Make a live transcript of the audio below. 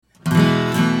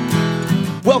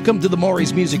Welcome to the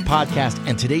Maury's Music Podcast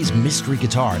and today's Mystery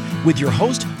Guitar with your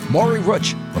host, Maury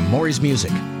Rutsch from Maury's Music.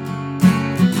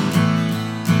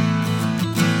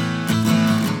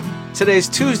 Today's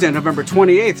Tuesday, November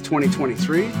 28th,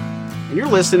 2023, and you're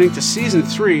listening to Season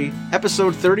 3,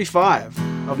 Episode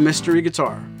 35 of Mystery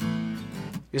Guitar.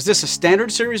 Is this a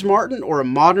standard series Martin or a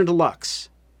modern deluxe?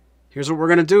 Here's what we're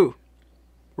going to do.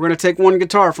 We're going to take one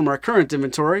guitar from our current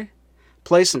inventory,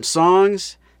 play some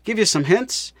songs, give you some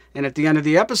hints, and at the end of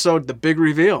the episode, the big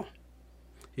reveal.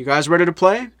 You guys ready to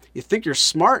play? You think you're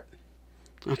smart?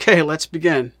 Okay, let's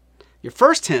begin. Your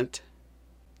first hint,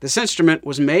 this instrument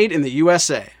was made in the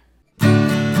USA.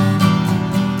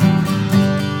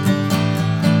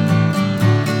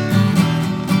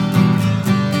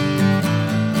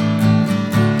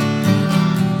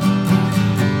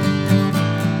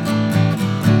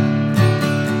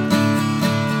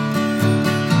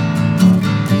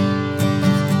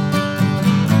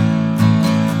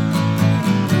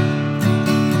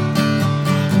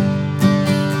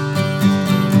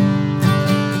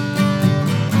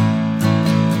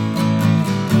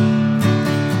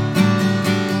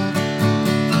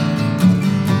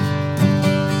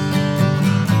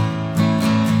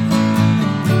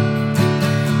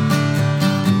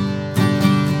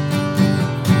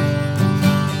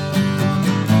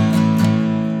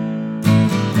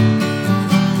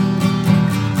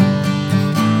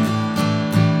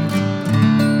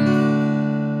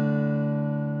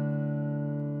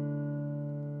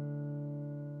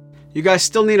 You guys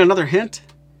still need another hint?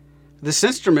 This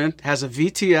instrument has a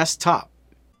VTS top.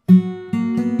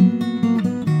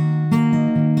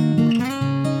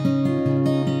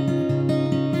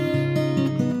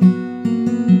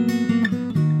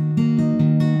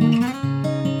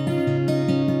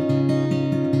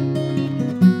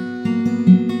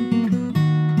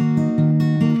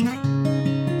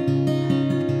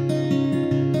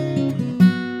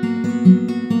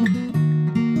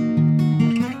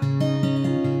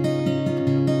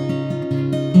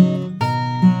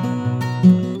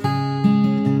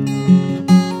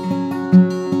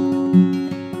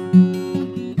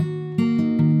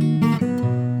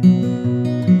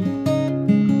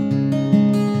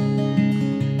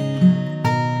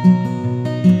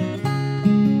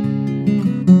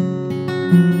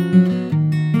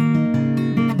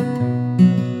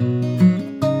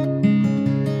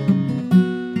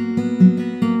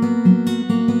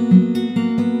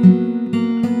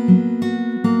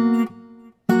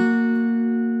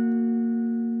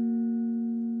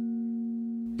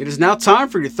 It is now time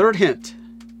for your third hint.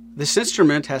 This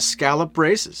instrument has scallop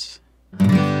braces.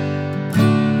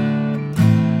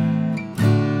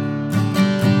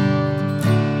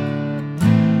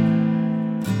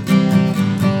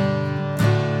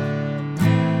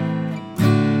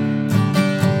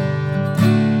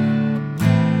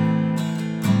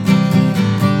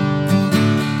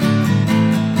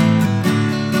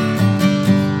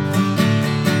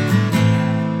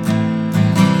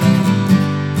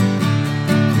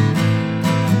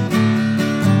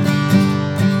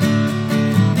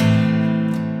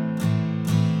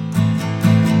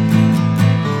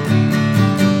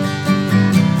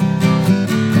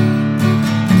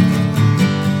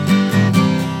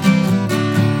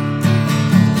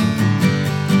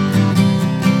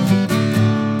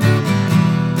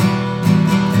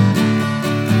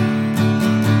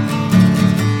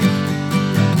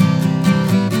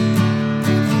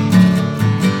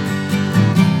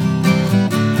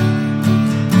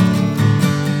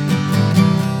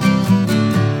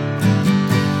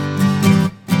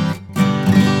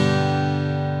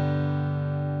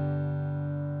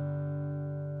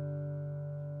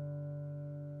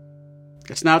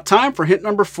 It's now time for hint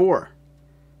number 4.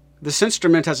 This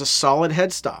instrument has a solid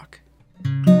headstock.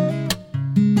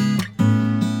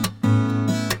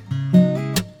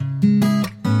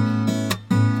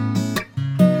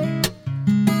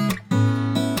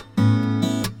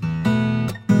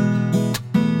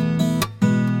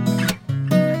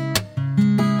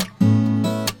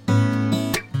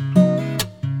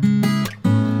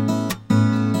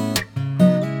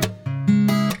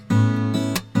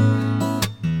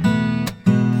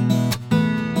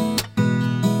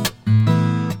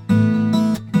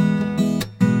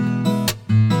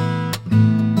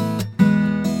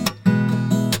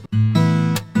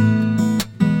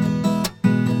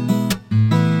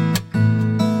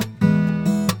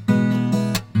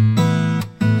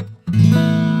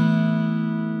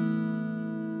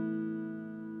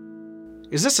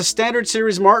 Is this a standard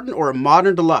series Martin or a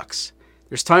modern deluxe?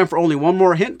 There's time for only one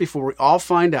more hint before we all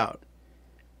find out.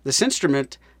 This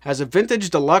instrument has a vintage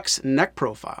deluxe neck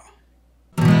profile.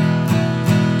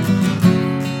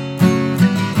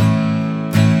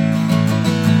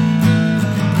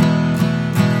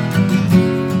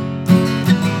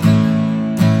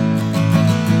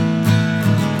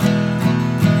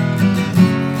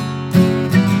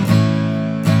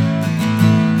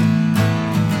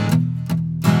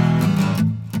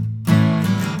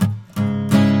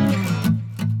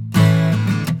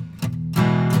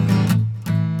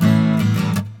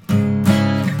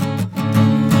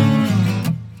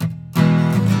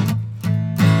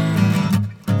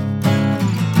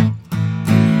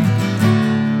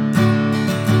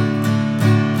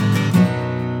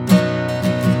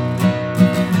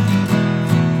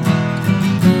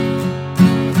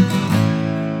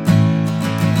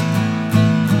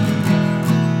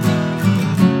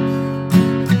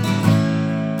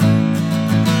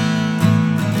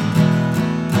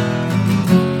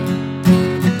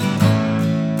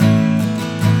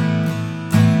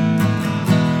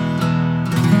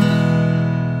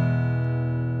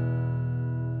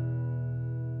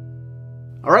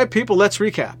 Alright people, let's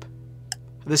recap.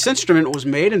 This instrument was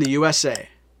made in the USA.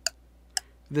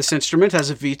 This instrument has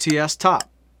a VTS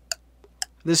top.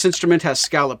 This instrument has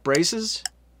scallop braces.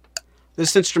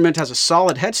 This instrument has a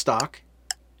solid headstock.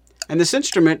 And this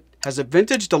instrument has a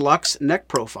vintage deluxe neck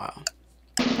profile.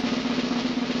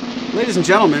 Ladies and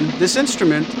gentlemen, this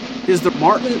instrument is the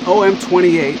Martin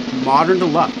OM28 Modern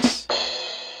Deluxe.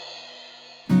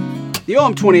 The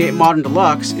OM28 Modern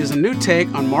Deluxe is a new take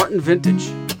on Martin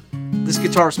Vintage. This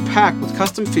guitar is packed with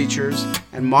custom features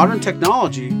and modern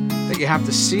technology that you have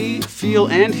to see, feel,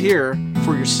 and hear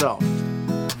for yourself.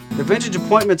 The vintage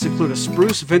appointments include a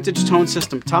spruce vintage tone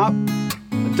system top,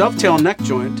 a dovetail neck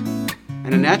joint,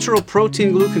 and a natural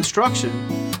protein glue construction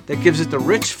that gives it the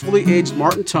rich, fully aged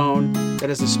Martin tone that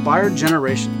has inspired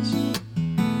generations.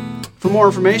 For more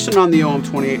information on the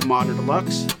OM28 Modern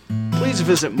Deluxe, please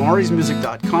visit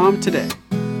mauricemusic.com today.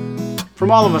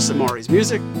 From all of us at Maurice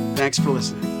Music, thanks for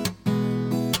listening.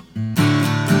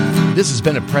 This has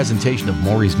been a presentation of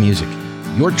Maurice Music,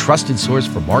 your trusted source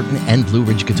for Martin and Blue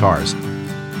Ridge guitars.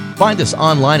 Find us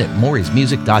online at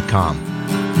mauricemusic.com.